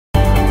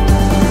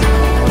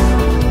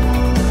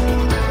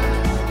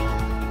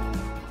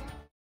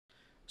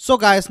So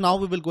guys, now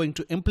we will going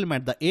to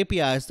implement the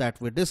APIs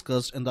that we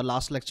discussed in the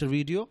last lecture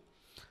video.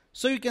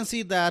 So you can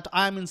see that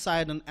I'm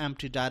inside an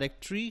empty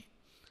directory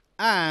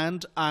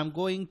and I'm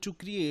going to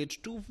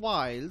create two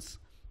files,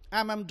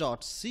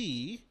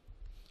 mm.c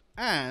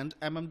and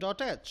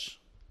mm.h,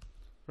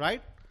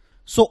 right?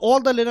 So all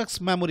the Linux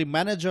memory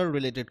manager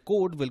related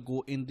code will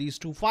go in these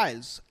two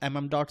files,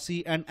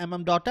 mm.c and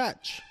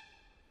mm.h.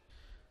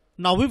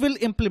 Now we will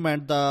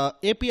implement the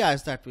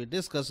APIs that we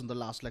discussed in the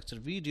last lecture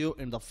video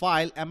in the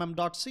file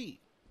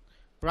mm.c,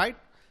 right?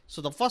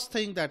 So the first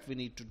thing that we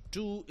need to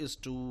do is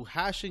to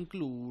hash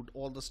include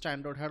all the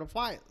standard header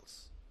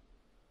files.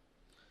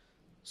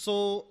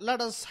 So let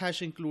us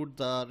hash include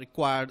the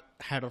required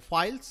header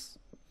files.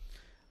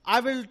 I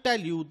will tell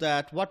you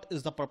that what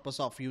is the purpose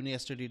of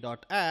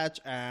unistd.h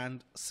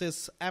and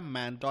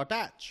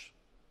sysmman.h.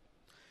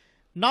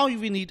 Now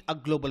we need a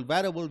global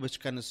variable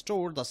which can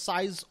store the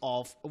size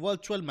of a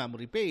virtual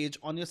memory page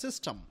on your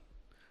system,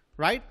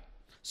 right?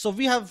 So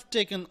we have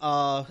taken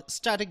a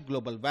static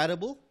global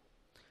variable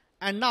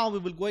and now we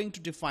will going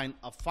to define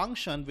a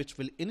function which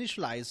will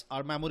initialize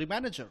our memory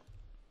manager.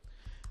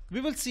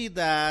 We will see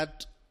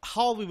that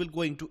how we will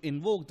going to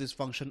invoke this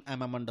function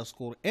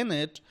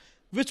mm_init,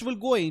 which will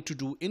going to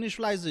do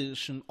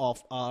initialization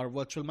of our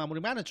virtual memory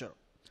manager.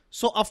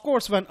 So of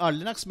course, when our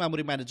Linux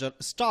memory manager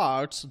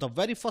starts, the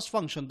very first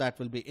function that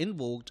will be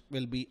invoked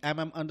will be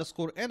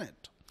mm_init.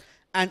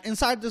 And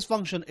inside this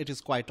function, it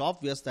is quite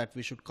obvious that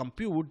we should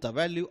compute the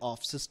value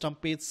of system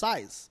page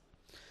size.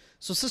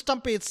 So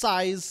system page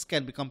size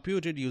can be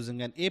computed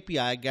using an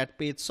API get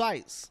page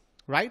size,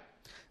 right?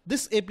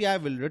 This API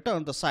will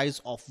return the size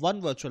of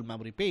one virtual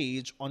memory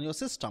page on your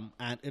system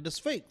and it is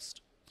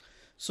fixed.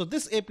 So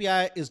this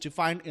API is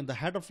defined in the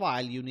header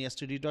file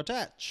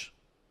unistd.h.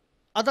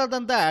 Other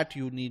than that,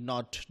 you need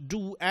not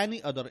do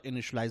any other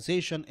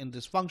initialization in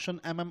this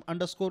function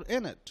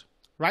mm_init,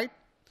 right?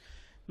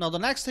 Now the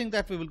next thing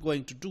that we will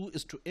going to do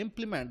is to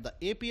implement the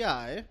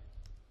API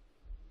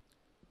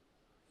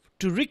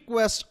to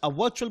request a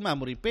virtual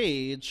memory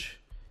page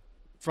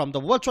from the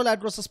virtual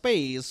address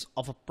space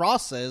of a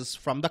process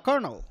from the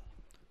kernel,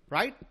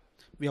 right?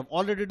 We have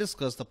already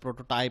discussed the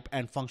prototype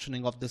and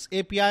functioning of this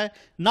API.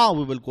 Now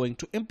we will going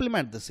to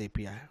implement this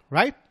API,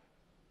 right?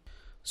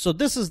 So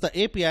this is the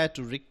API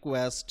to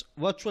request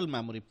virtual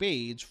memory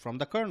page from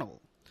the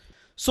kernel.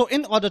 So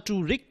in order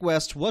to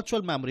request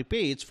virtual memory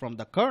page from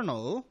the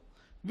kernel,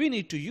 we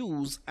need to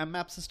use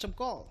mmap system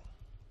call.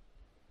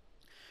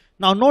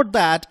 Now note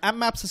that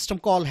mmap system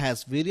call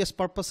has various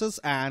purposes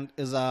and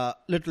is a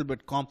little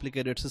bit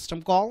complicated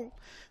system call.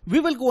 We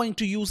will going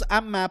to use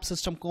mmap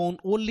system call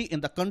only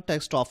in the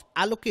context of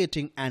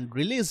allocating and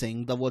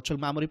releasing the virtual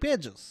memory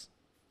pages.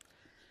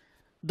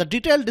 The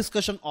detailed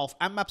discussion of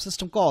mmap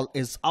system call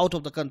is out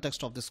of the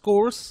context of this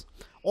course.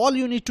 All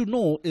you need to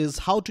know is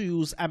how to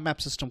use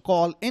mmap system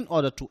call in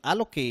order to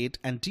allocate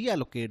and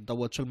deallocate the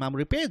virtual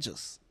memory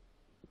pages.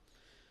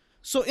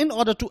 So in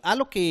order to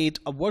allocate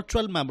a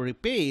virtual memory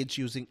page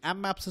using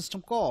mmap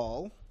system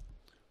call,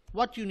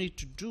 what you need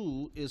to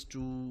do is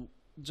to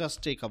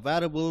just take a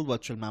variable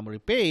virtual memory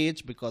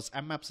page, because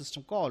mmap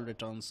system call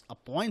returns a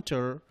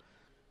pointer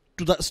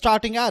to the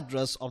starting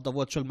address of the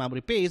virtual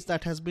memory page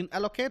that has been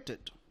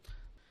allocated.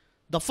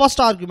 The first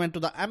argument to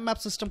the mmap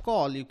system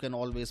call you can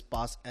always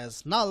pass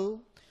as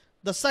null.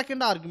 The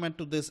second argument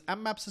to this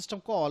mmap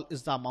system call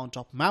is the amount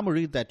of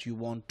memory that you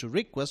want to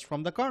request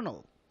from the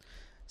kernel.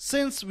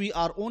 Since we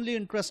are only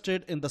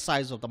interested in the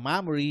size of the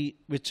memory,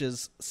 which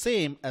is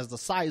same as the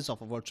size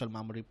of a virtual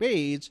memory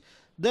page,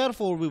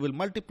 therefore we will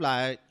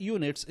multiply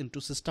units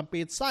into system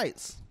page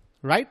size,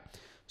 right?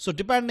 So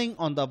depending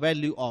on the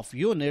value of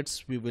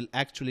units, we will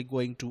actually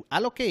going to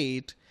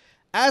allocate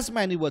as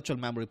many virtual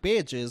memory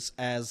pages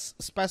as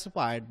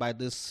specified by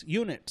this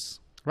units,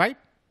 right?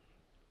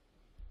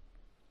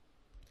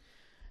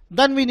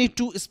 Then we need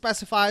to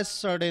specify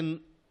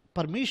certain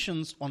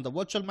permissions on the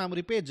virtual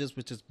memory pages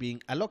which is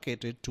being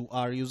allocated to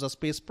our user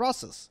space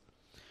process,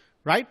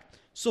 right?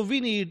 So we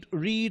need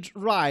read,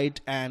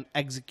 write and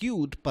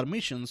execute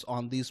permissions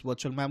on these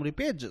virtual memory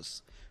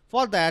pages.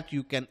 For that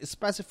you can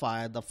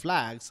specify the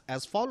flags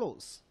as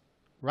follows,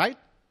 right?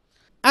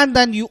 And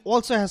then you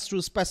also have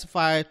to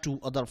specify two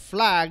other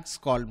flags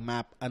called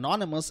map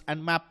anonymous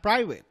and map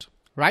private,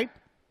 right?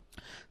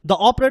 The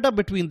operator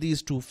between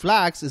these two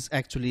flags is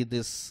actually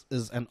this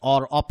is an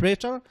OR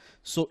operator.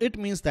 So it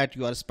means that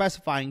you are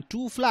specifying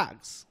two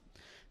flags.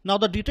 Now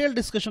the detailed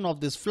discussion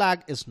of this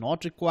flag is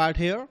not required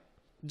here.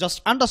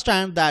 Just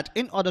understand that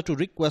in order to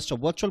request a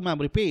virtual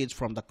memory page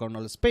from the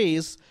kernel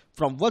space,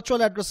 from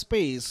virtual address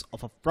space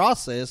of a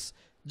process,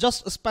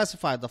 just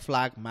specify the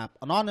flag map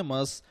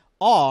anonymous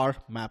or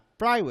map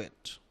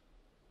private.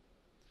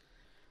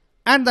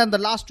 And then the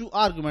last two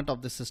argument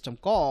of the system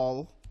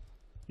call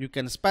you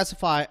can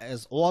specify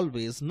as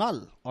always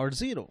null or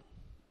 0.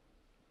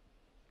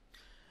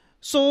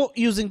 So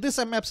using this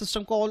mmap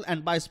system call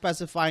and by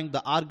specifying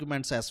the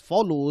arguments as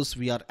follows,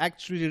 we are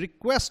actually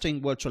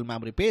requesting virtual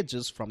memory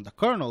pages from the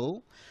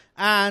kernel.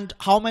 And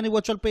how many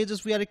virtual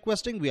pages we are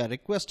requesting? We are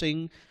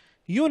requesting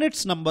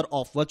units number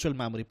of virtual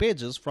memory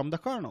pages from the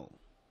kernel.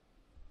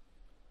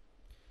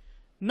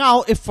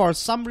 Now, if for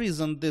some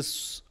reason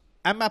this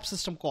mmap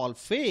system call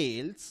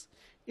fails,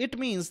 it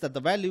means that the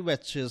value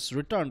which is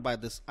returned by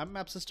this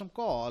mmap system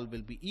call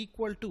will be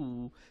equal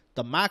to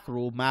the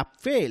macro map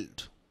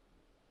failed.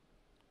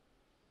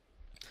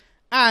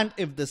 And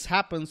if this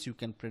happens, you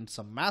can print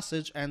some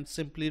message and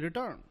simply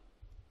return.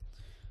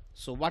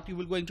 So what you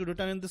will going to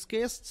return in this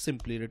case?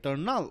 Simply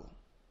return null.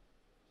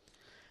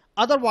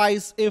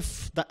 Otherwise,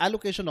 if the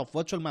allocation of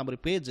virtual memory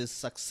pages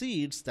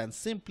succeeds, then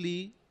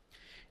simply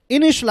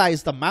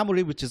initialize the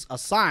memory which is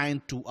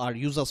assigned to our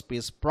user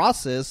space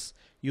process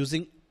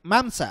using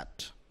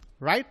memset,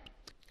 right?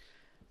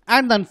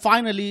 And then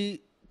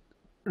finally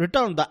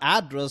return the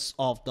address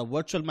of the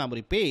virtual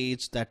memory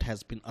page that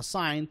has been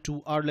assigned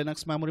to our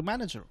Linux memory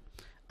manager.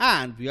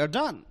 And we are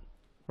done,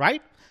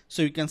 right?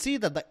 So you can see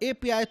that the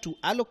API to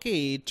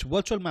allocate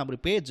virtual memory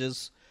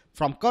pages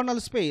from kernel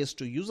space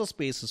to user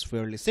space is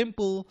fairly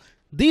simple.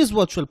 These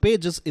virtual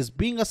pages is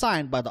being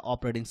assigned by the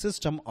operating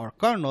system or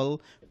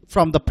kernel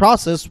from the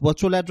process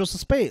virtual address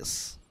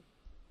space.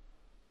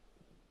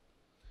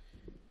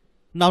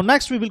 Now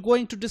next we will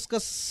going to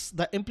discuss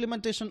the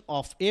implementation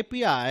of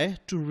API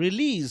to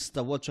release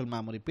the virtual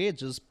memory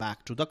pages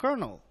back to the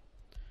kernel,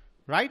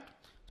 right?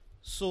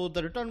 So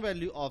the return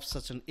value of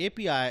such an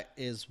API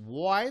is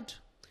void,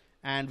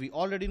 and we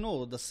already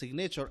know the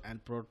signature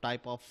and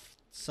prototype of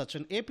such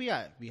an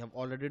API. We have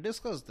already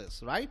discussed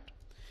this, right?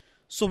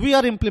 So we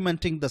are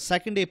implementing the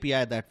second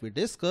API that we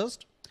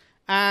discussed,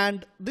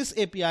 and this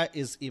API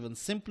is even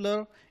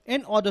simpler.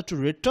 In order to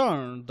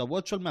return the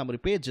virtual memory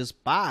pages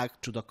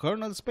back to the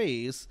kernel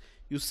space,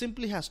 you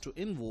simply has to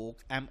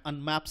invoke an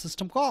Mmap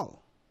system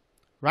call,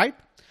 right?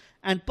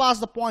 And pass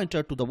the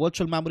pointer to the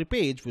virtual memory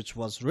page which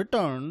was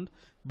returned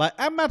by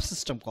Mmap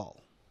system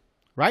call,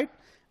 right?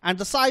 And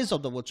the size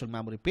of the virtual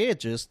memory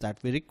pages that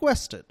we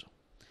requested,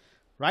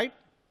 right?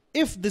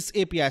 If this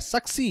API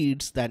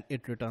succeeds, then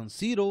it returns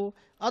 0.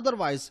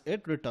 Otherwise,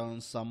 it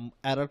returns some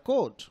error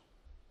code,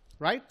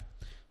 right?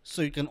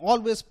 So you can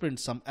always print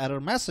some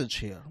error message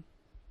here.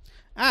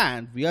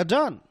 And we are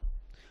done.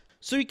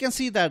 So you can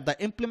see that the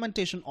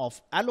implementation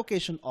of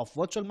allocation of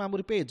virtual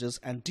memory pages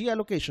and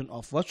deallocation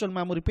of virtual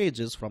memory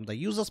pages from the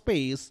user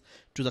space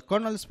to the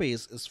kernel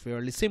space is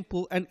fairly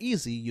simple and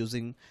easy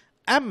using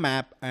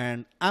Mmap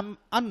and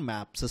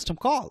Unmap system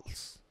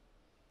calls.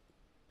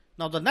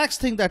 Now the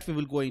next thing that we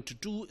will going to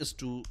do is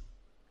to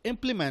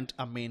implement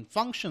a main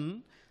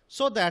function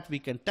so that we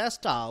can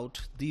test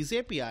out these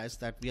APIs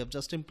that we have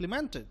just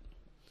implemented,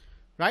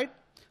 right?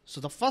 So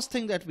the first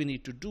thing that we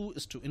need to do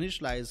is to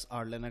initialize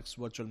our Linux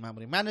virtual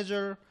memory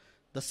manager.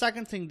 The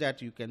second thing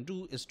that you can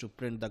do is to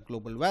print the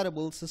global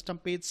variable system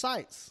page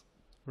size,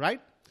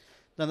 right?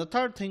 Then the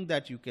third thing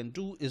that you can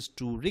do is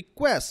to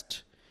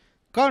request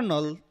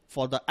kernel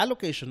for the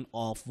allocation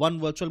of one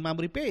virtual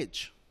memory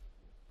page,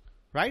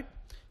 right?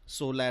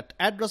 So let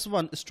address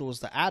 1 stores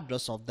the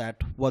address of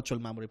that virtual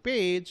memory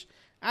page.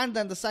 And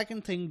then the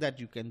second thing that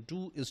you can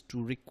do is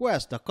to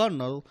request the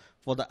kernel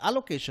for the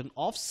allocation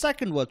of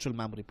second virtual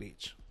memory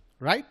page,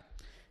 right?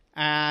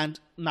 And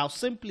now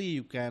simply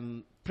you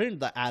can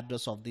print the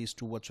address of these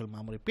two virtual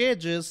memory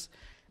pages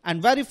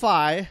and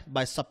verify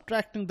by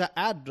subtracting the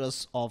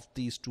address of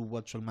these two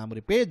virtual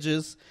memory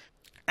pages,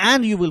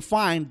 and you will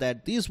find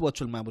that these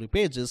virtual memory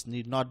pages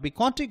need not be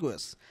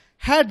contiguous.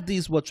 Had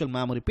these virtual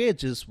memory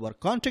pages were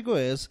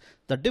contiguous,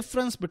 the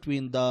difference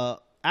between the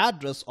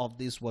address of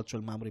these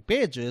virtual memory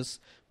pages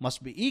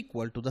must be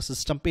equal to the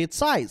system page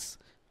size.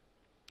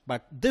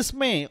 But this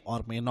may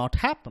or may not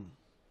happen.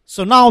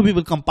 So now we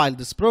will compile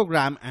this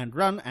program and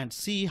run and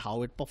see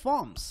how it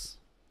performs.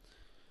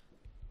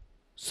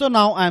 So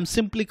now I am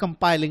simply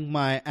compiling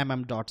my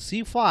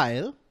mm.c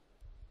file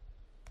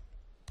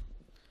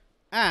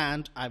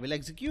and I will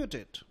execute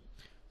it.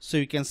 So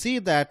you can see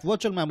that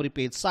virtual memory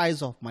page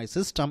size of my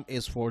system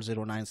is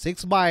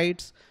 4096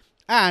 bytes,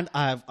 and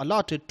I have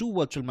allotted two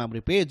virtual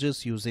memory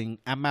pages using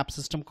Mmap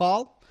system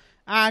call,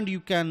 and you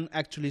can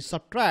actually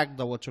subtract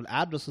the virtual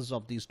addresses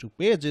of these two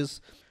pages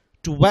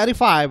to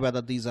verify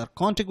whether these are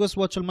contiguous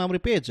virtual memory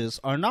pages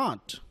or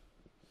not.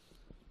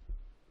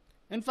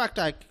 In fact,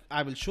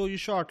 I will show you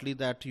shortly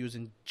that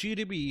using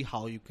GDB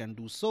how you can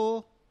do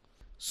so.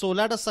 So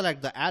let us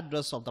select the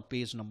address of the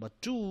page number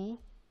 2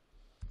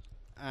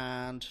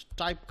 and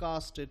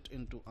typecast it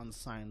into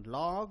unsigned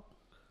log,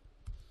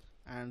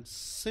 and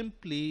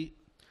similarly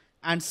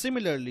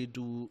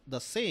do the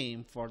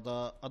same for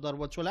the other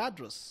virtual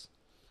address,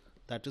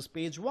 that is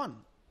page 1.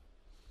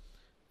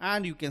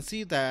 And you can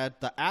see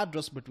that the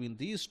address between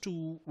these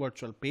two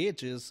virtual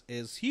pages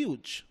is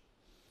huge,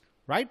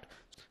 right?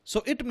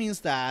 So it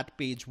means that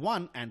page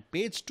 1 and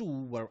page 2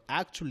 were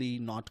actually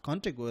not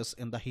contiguous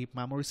in the heap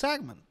memory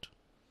segment.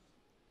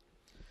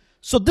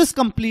 So this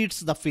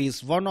completes the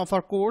phase 1 of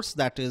our course,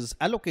 that is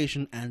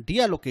allocation and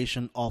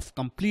deallocation of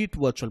complete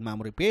virtual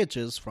memory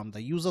pages from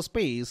the user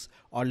space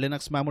or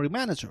Linux memory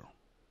manager.